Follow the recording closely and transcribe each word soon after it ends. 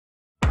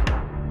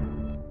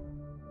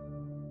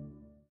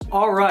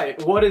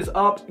Alright, what is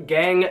up,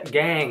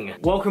 gang?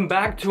 Welcome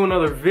back to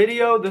another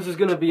video. This is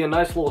gonna be a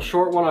nice little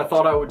short one. I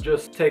thought I would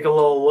just take a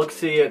little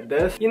look-see at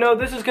this. You know,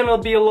 this is gonna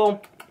be a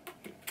little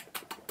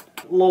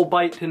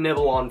bite to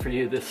nibble on for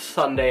you this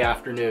Sunday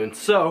afternoon.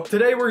 So,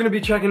 today we're gonna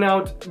be checking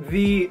out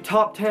the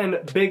top 10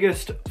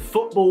 biggest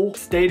football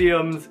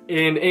stadiums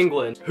in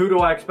England. Who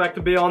do I expect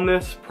to be on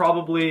this?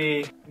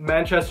 Probably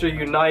Manchester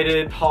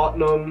United,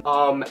 Tottenham,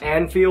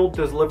 Anfield.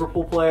 Does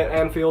Liverpool play at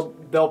Anfield?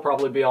 They'll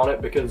probably be on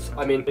it because,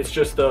 I mean, it's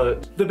just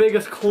the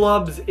biggest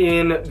clubs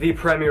in the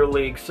Premier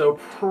League. So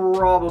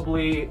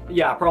probably,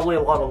 yeah, probably a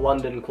lot of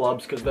London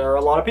clubs because there are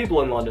a lot of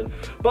people in London.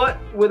 But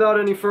without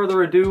any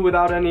further ado,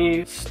 without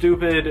any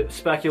stupid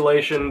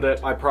speculation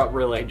that I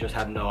really just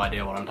have no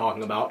idea what I'm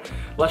talking about,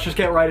 let's just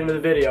get right into the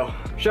video.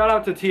 Shout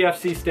out to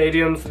TFC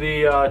Stadiums,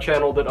 the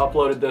channel that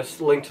uploaded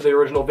this. Link to the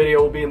original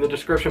video will be in the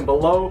description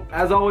below.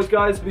 As always,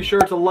 guys, be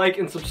sure to like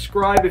and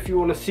subscribe if you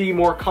want to see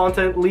more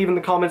content. Leave in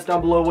the comments down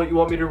below what you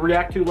want me to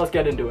react to. Let's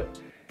get into it.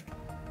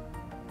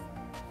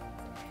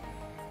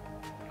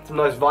 Some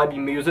nice vibey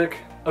music.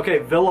 Okay,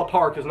 Villa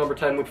Park is number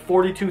 10 with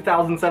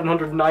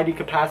 42,790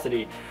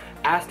 capacity.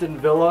 Aston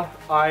Villa,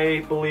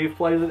 I believe,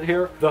 plays it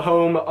here. The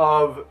home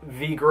of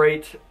the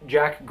great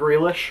Jack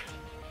Grealish.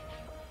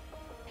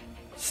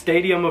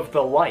 Stadium of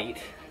the Light,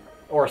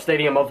 or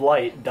Stadium of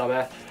Light,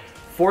 dumbass.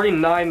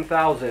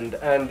 49,000,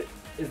 and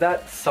is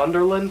that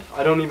Sunderland?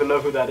 I don't even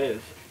know who that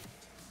is.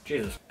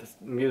 Jesus, this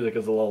music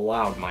is a little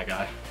loud, my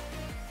guy.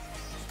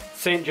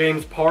 St.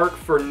 James Park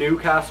for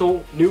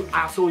Newcastle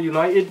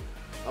United.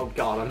 Oh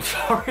god, I'm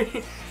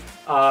sorry.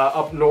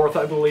 Up north,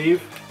 I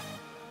believe.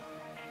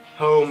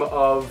 Home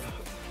of,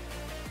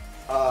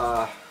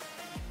 I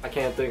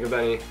can't think of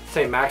any.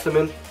 St.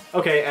 Maximin.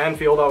 Okay,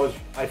 Anfield,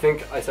 I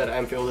think I said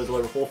Anfield is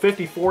Liverpool.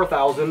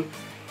 54,000.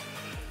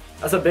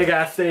 That's a big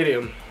ass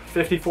stadium.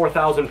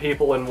 54,000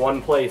 people in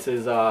one place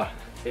is a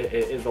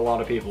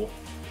lot of people.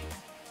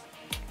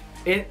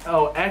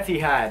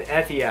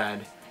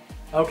 Etihad.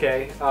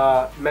 Okay,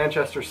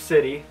 Manchester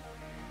City,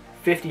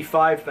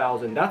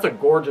 55,000. That's a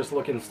gorgeous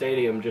looking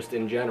stadium just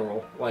in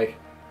general. Like,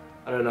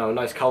 I don't know,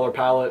 nice color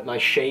palette,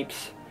 nice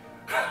shapes.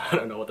 I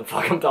don't know what the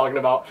fuck I'm talking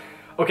about.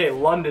 Okay,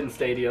 London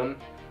Stadium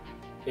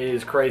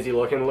is crazy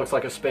looking. It looks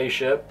like a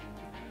spaceship.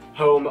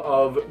 Home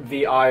of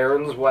the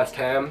Irons, West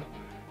Ham.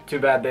 Too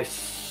bad do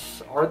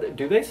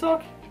they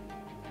suck?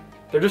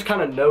 They're just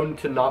kind of known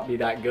to not be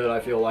that good, I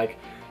feel like.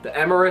 The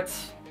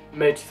Emirates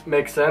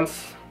makes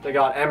sense. They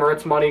got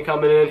Emirates money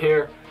coming in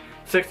here.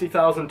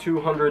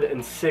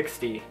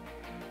 60,260.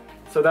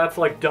 So that's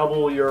like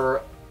double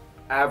your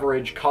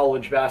average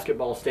college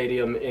basketball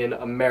stadium in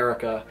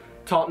America.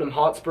 Tottenham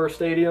Hotspur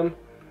Stadium.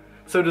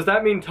 So does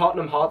that mean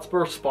Tottenham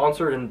Hotspur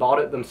sponsored and bought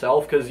it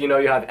themselves? Because, you know,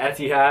 you have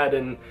Etihad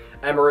and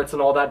Emirates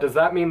and all that. Does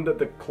that mean that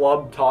the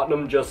club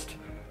Tottenham just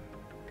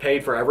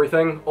paid for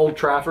everything? Old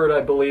Trafford,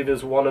 I believe,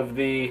 is one of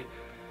the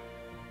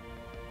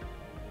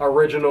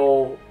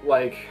original,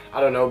 like,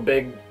 I don't know,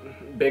 big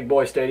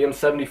boy stadium.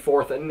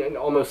 74th and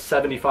almost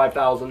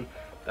 75,000.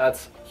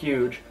 That's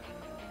huge.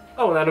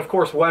 Oh, and then of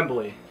course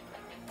Wembley.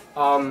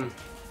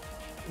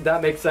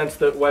 That makes sense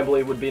that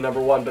Wembley would be number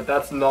one, but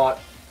that's not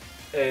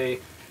a...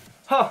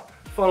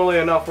 Funnily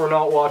enough, we're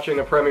not watching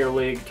a Premier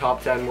League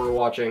top 10, we're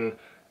watching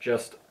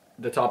just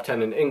the top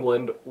 10 in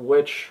England,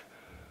 which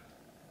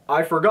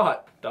I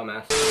forgot,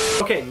 dumbass.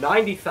 Okay,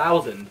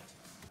 90,000.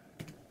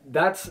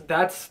 That's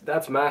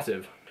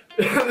massive.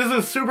 This is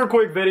a super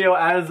quick video,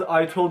 as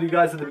I told you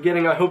guys at the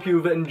beginning. I hope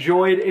you've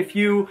enjoyed. If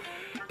you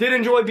did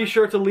enjoy, be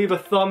sure to leave a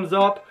thumbs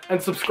up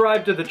and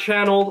subscribe to the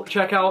channel.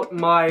 Check out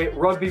my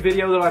rugby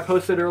video that I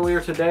posted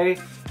earlier today.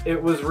 It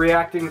was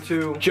reacting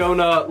to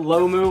Jonah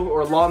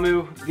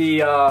Lamu,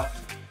 the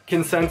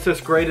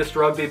consensus greatest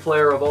rugby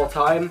player of all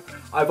time.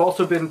 I've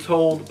also been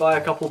told by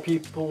a couple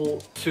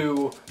people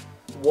to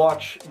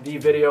watch the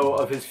video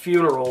of his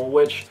funeral,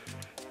 which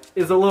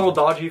is a little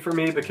dodgy for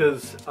me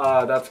because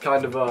that's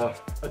kind of a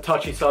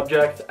touchy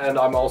subject, and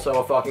I'm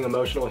also a fucking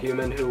emotional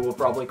human who will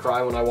probably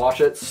cry when I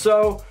watch it,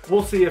 so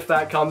we'll see if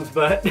that comes.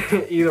 But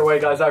either way,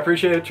 guys, I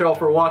appreciate y'all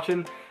for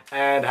watching,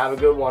 and have a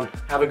good one.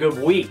 Have a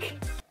good week.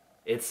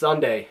 It's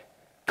Sunday.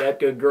 Get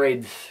good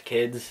grades,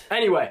 kids.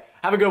 Anyway,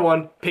 have a good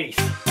one. Peace.